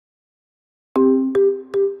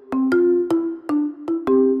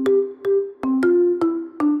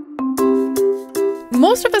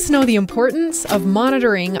Most of us know the importance of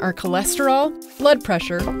monitoring our cholesterol, blood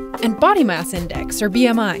pressure, and body mass index, or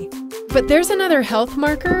BMI. But there's another health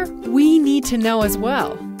marker we need to know as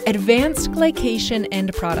well: advanced glycation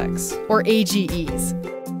end products, or AGEs.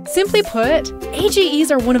 Simply put,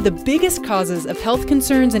 AGEs are one of the biggest causes of health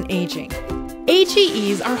concerns in aging.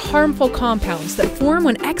 AGEs are harmful compounds that form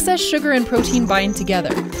when excess sugar and protein bind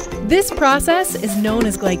together. This process is known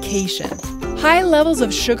as glycation. High levels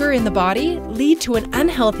of sugar in the body lead to an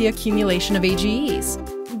unhealthy accumulation of AGEs.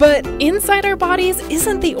 But inside our bodies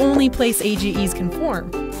isn't the only place AGEs can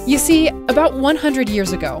form. You see, about 100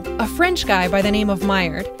 years ago, a French guy by the name of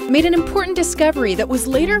Maillard made an important discovery that was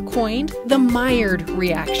later coined the Maillard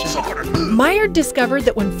reaction. Maillard discovered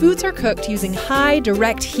that when foods are cooked using high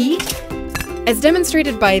direct heat, as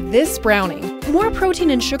demonstrated by this browning, more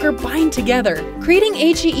protein and sugar bind together, creating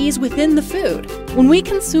AGEs within the food. When we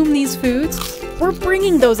consume these foods, we're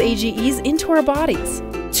bringing those AGEs into our bodies.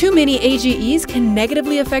 Too many AGEs can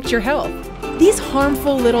negatively affect your health. These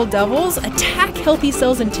harmful little devils attack healthy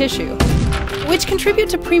cells and tissue, which contribute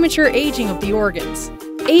to premature aging of the organs.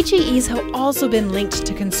 AGEs have also been linked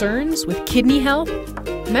to concerns with kidney health,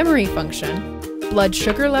 memory function, blood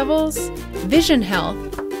sugar levels, vision health,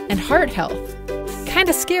 and heart health.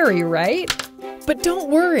 Kinda scary, right? But don't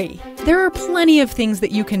worry, there are plenty of things that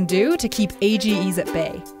you can do to keep AGEs at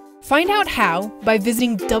bay. Find out how by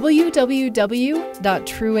visiting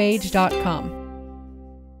www.trueage.com.